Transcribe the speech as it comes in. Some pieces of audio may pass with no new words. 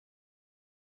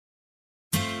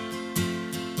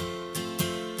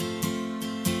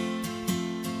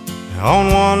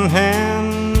On one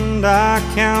hand, I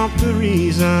count the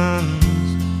reasons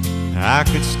I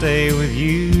could stay with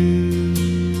you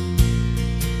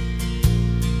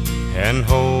and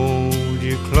hold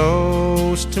you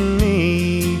close to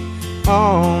me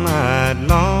all night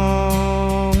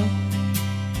long.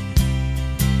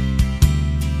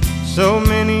 So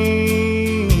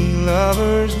many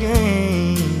lovers'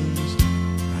 games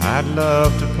I'd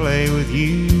love to play with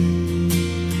you.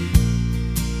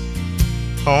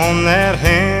 On that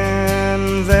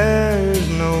hand, there's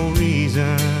no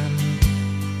reason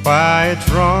why it's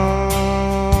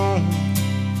wrong.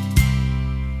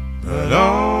 But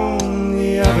on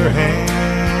the other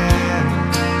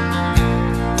hand,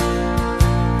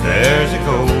 there's a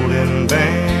golden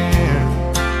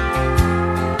band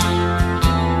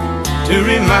to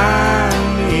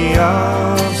remind me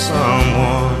of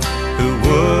someone who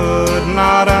would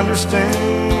not understand.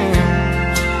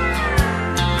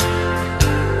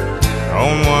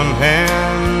 On one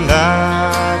hand,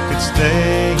 I could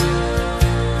stay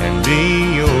and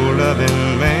be your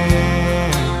loving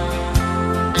man,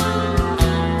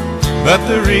 but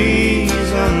the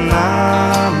reason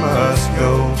I must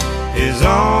go is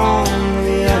on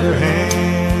the other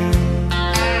hand.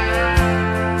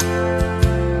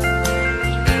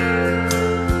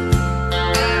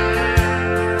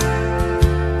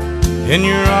 In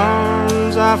your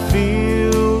arms I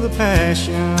feel the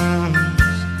passions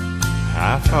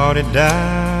I thought it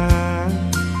died.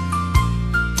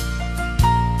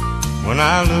 When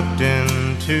I looked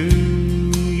into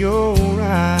your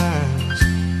eyes,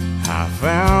 I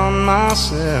found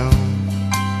myself.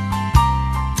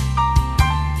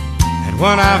 And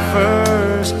when I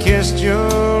first kissed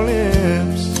your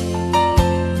lips,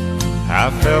 I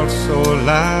felt so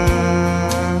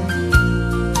alive.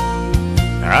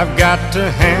 I've got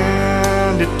to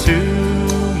hand it to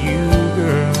you,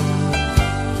 girl,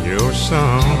 you're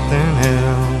something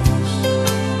else.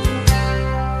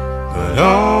 But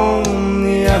on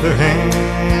the other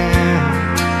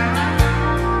hand,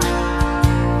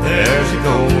 there's a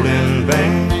golden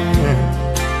band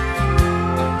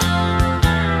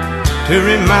to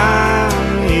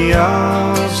remind me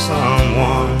of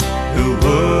someone who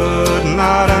would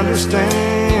not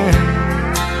understand.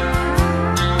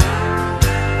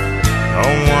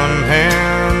 On one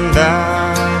hand,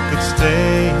 I could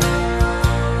stay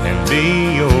and be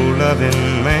your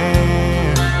loving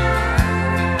man,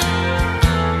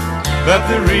 but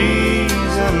the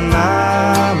reason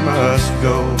I must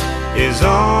go is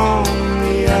on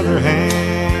the other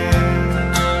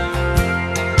hand.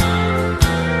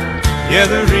 Yeah,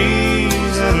 the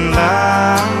reason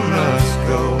I must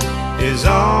go is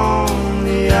on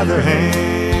the other hand.